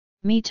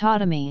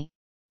Meatotomy,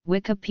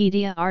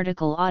 Wikipedia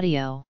article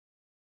audio.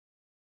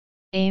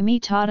 A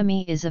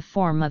meatotomy is a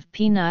form of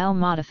penile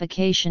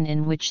modification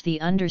in which the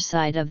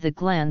underside of the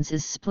glans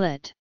is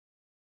split.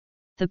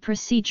 The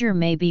procedure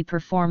may be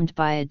performed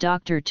by a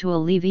doctor to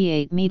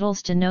alleviate meatal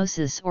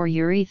stenosis or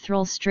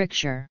urethral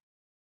stricture.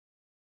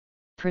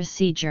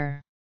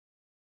 Procedure.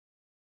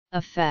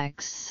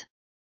 Effects.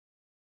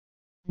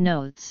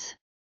 Notes.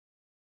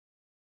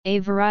 A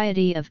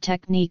variety of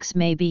techniques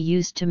may be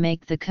used to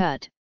make the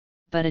cut,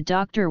 but a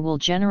doctor will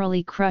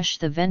generally crush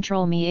the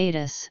ventral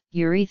meatus,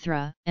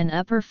 urethra, and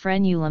upper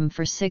frenulum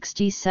for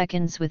 60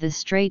 seconds with a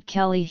straight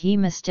Kelly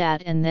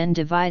hemostat and then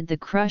divide the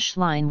crush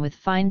line with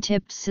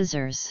fine-tipped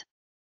scissors.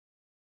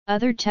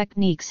 Other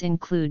techniques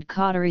include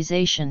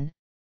cauterization,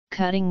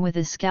 cutting with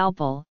a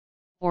scalpel,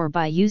 or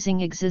by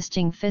using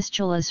existing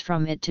fistulas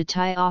from it to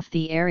tie off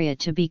the area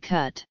to be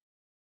cut.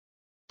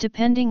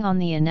 Depending on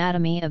the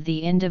anatomy of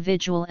the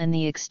individual and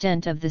the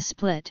extent of the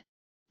split,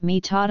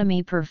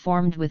 meatotomy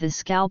performed with a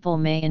scalpel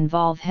may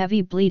involve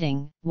heavy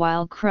bleeding,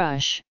 while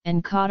crush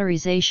and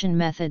cauterization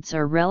methods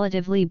are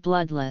relatively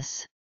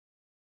bloodless.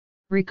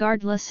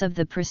 Regardless of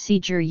the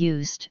procedure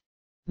used,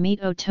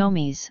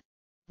 meatotomies,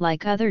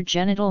 like other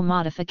genital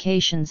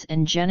modifications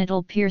and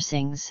genital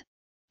piercings,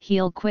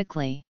 heal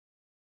quickly.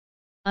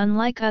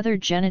 Unlike other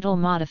genital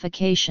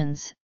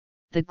modifications,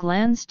 the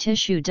glans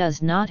tissue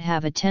does not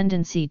have a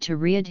tendency to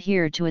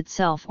readhere to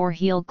itself or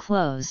heal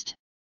closed.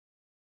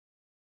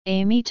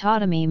 A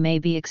meatotomy may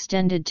be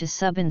extended to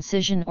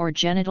subincision or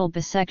genital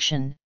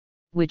bisection,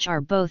 which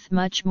are both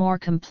much more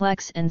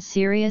complex and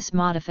serious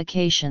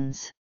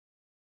modifications.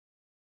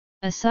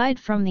 Aside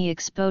from the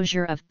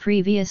exposure of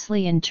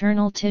previously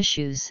internal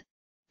tissues,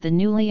 the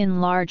newly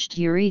enlarged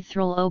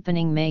urethral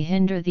opening may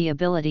hinder the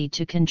ability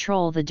to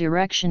control the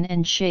direction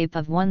and shape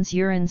of one's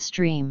urine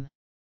stream.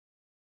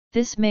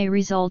 This may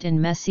result in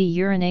messy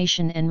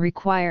urination and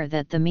require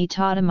that the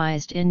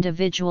meatotomized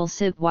individual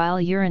sit while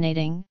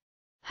urinating.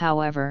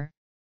 However,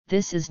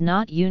 this is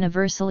not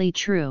universally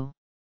true.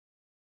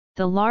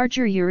 The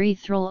larger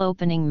urethral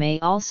opening may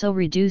also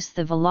reduce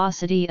the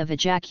velocity of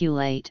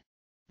ejaculate,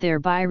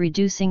 thereby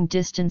reducing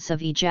distance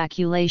of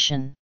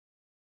ejaculation.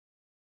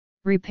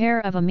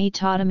 Repair of a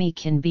meatotomy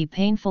can be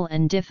painful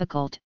and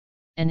difficult,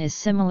 and is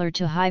similar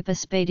to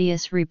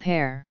hypospadias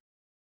repair.